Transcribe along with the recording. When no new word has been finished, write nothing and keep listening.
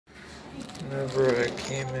Whenever I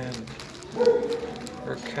came in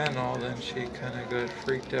her kennel, then she kind of got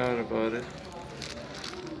freaked out about it.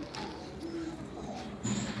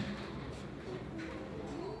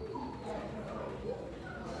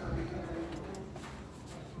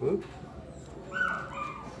 Whoop.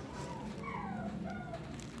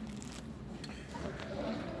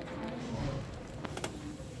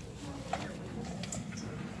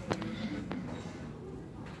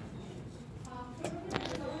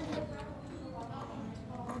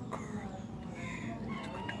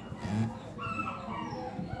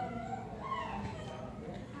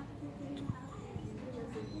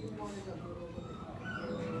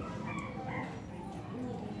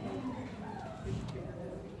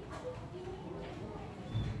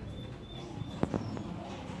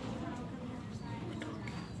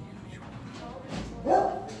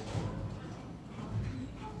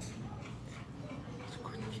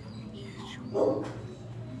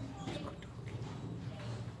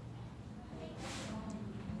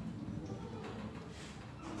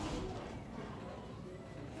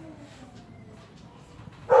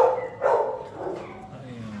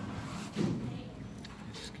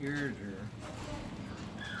 Scared her.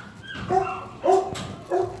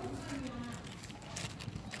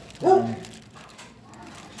 When I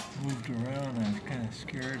moved around, I kind of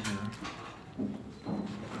scared her.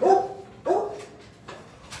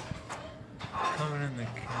 Coming in the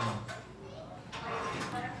kennel.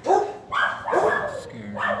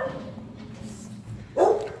 Scared her.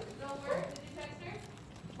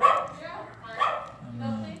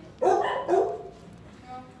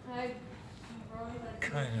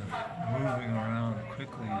 Kind of moving around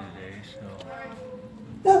quickly today, so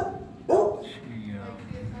she,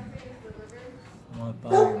 my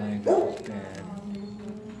body language is bad,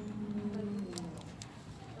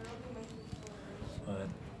 but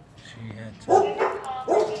she had to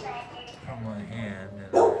from my hand,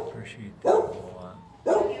 and I appreciate that a whole lot.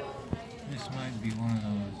 This might be one of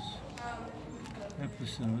those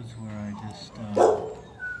episodes where I just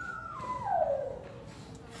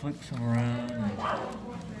flips them around and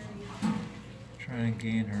try and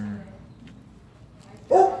gain her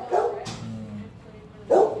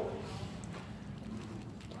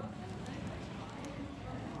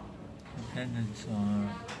dependence on her.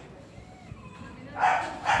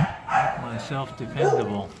 Make myself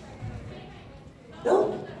dependable.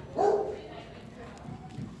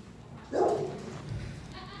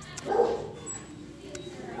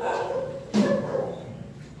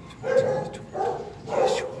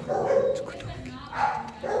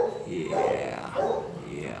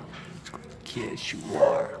 Yes, you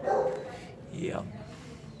are. Yeah.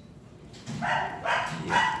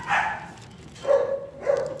 Yeah.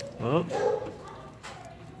 Oh.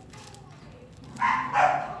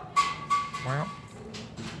 Well.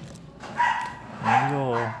 There you go.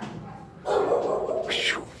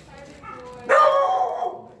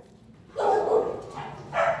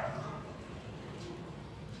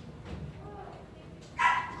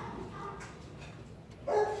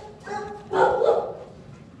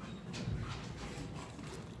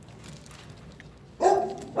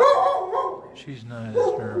 She's not as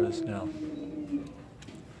nervous now.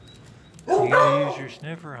 You gotta use your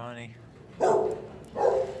sniffer, honey.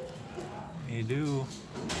 You do.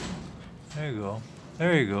 There you go.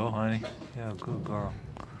 There you go, honey. Yeah, good girl.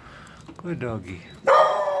 Good doggie.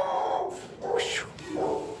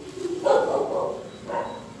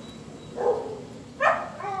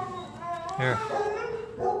 Here.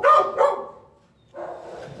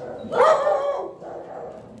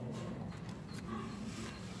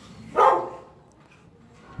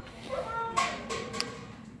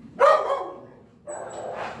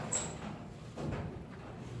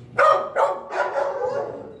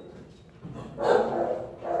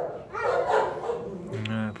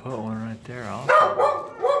 Put one right there also.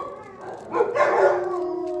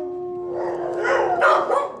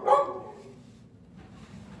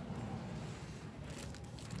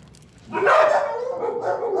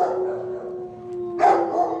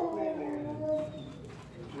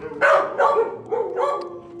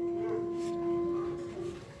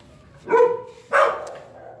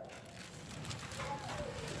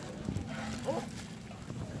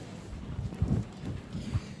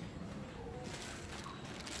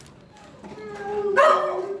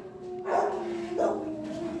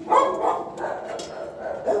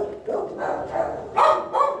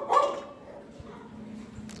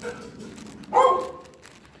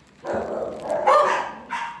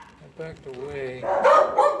 Backed away,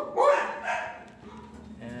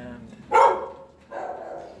 and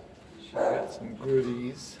she got some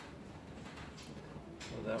goodies,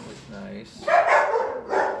 so that was nice.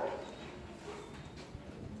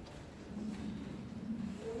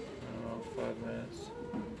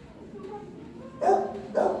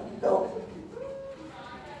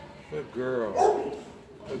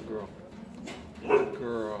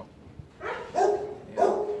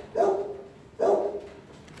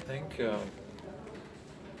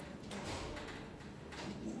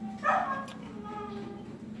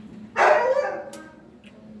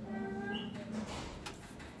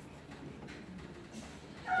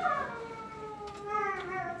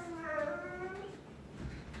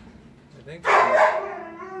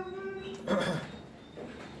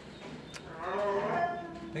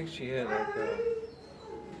 think she had like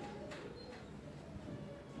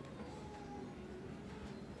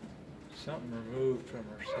something removed from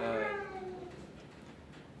her side,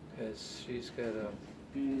 because she's got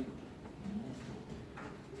an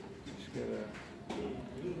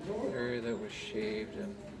area that was shaved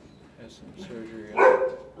and has some surgery on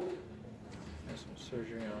it.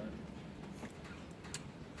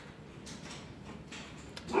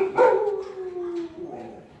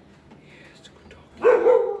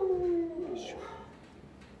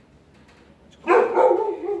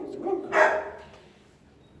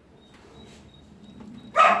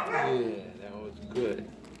 Yeah, that was good.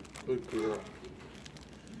 Good girl.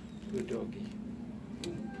 Good doggy.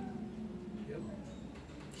 Yep.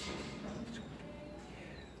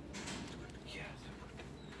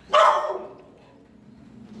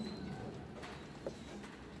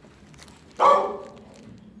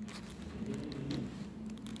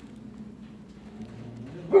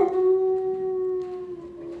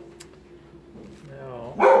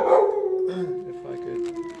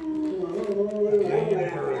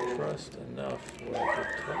 Enough where I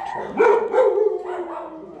could touch her.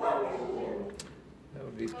 That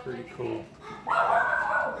would be pretty cool.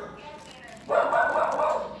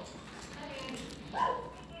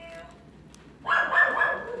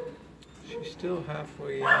 She's still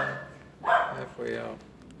halfway in, halfway out.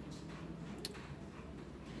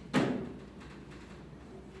 I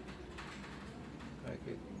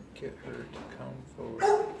could get her to come forward. I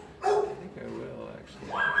think I will,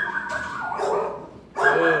 actually.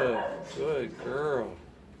 Good girl.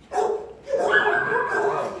 Put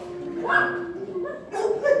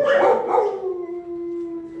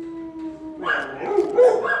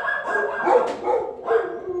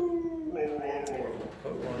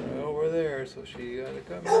one over there, so she got to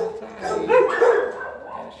come inside.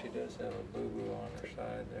 Yeah, she does have a boo-boo on her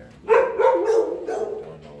side there.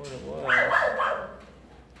 Don't know what it was.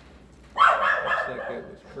 Looks like it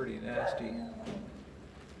was pretty nasty.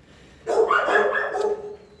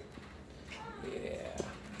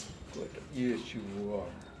 Yes, you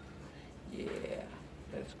are. Yeah.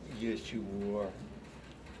 Yes, you are.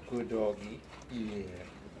 Good doggy. Yeah.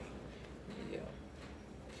 Yeah.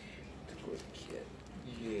 It's a good kid.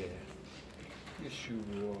 Yeah. Yes, you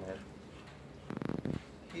are.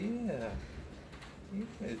 Yeah.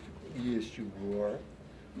 Yes, you are.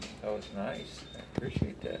 That was nice. I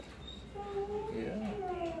appreciate that. Yeah.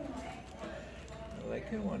 I like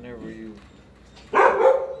it whenever you...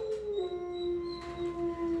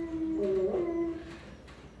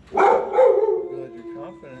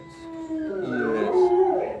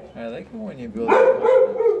 I like it when you build your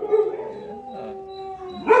confidence.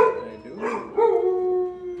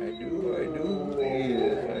 Yeah, I do.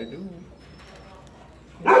 Yes, I do.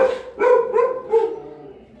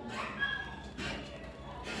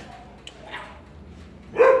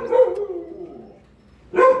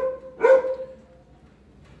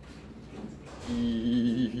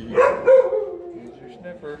 Here's your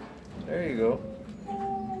sniffer. There you go.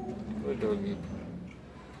 Good doggy.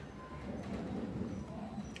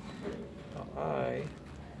 I'm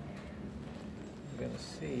going to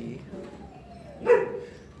see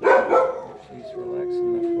if she's relaxed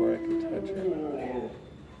enough where I can touch her.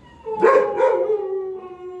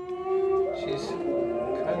 She's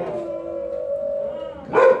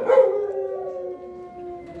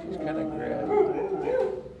kind of grabbed. Yeah.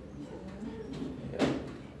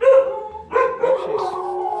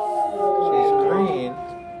 She's green.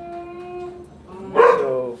 So,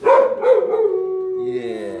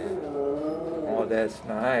 yeah. Oh, that's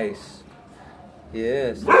nice.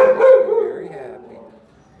 Yes, that makes me very happy.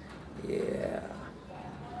 Yeah.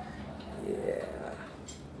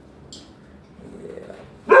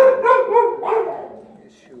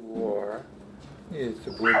 Yes, you are. It's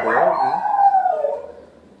a good doggy.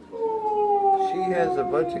 She has a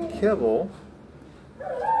bunch of kibble,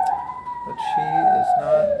 but she is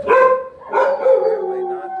apparently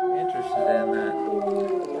not interested in that,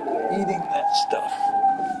 eating that stuff.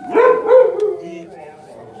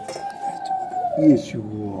 Yes, you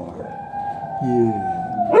are. Yeah.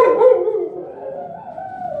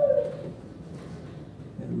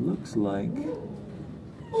 It looks like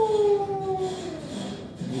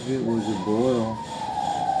maybe it was a boil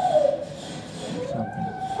or something.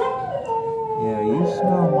 Yeah, you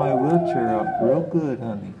smell my wheelchair up real good,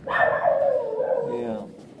 honey. Yeah.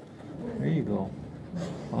 There you go.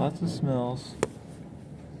 Lots of smells.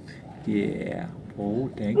 Yeah. Oh,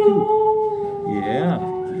 thank you. Yeah.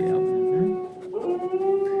 Yep.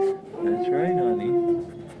 That's right, honey.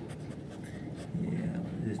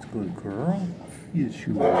 Yeah, it's a good girl. Yes,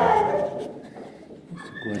 you are. It's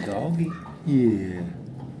a good doggy. Yeah.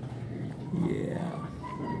 Yeah.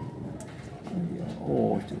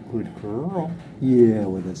 Oh, it's a good girl. Yeah,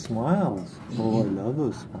 with the smiles. Oh, I love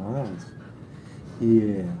those smiles.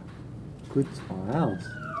 Yeah. Good smiles.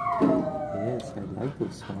 Yes, I like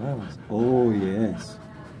those smiles. Oh, yes.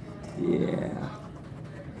 Yeah.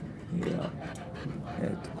 Yeah.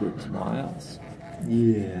 That's good smiles.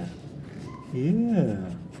 Yeah.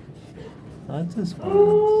 Yeah. Lots of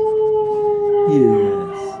smiles.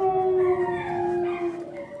 Yes.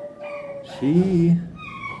 She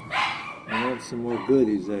wants some more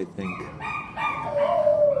goodies, I think.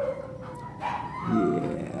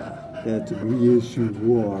 Yeah. That's a yes,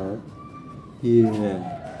 you are.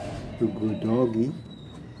 Yeah. A good doggy.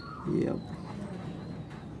 Yep.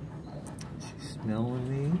 She's smelling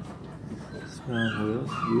me. Smelling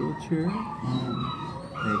wheelchair.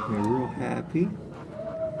 Make me real happy.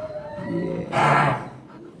 Yeah.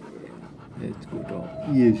 That's a good dog.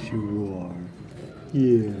 Yes, you are.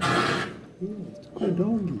 Yeah. Yeah, it's a good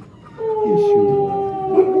doggy. Yes, you are.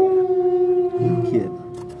 Good kid.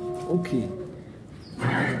 Okay.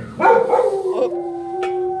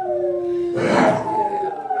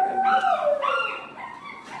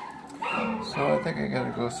 So I think I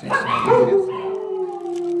gotta go see some of the kids now.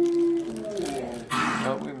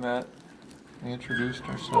 Well, we met. We introduced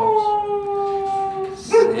ourselves.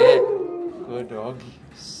 Sit. Good doggy.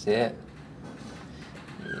 Sit.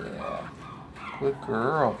 Yeah. Good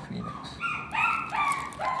girl, Phoenix.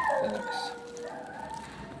 Thanks.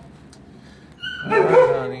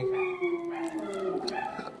 Alright, honey.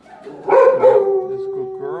 Yep, this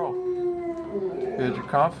good girl. Build your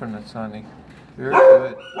confidence, honey. Very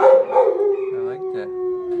good. I like that.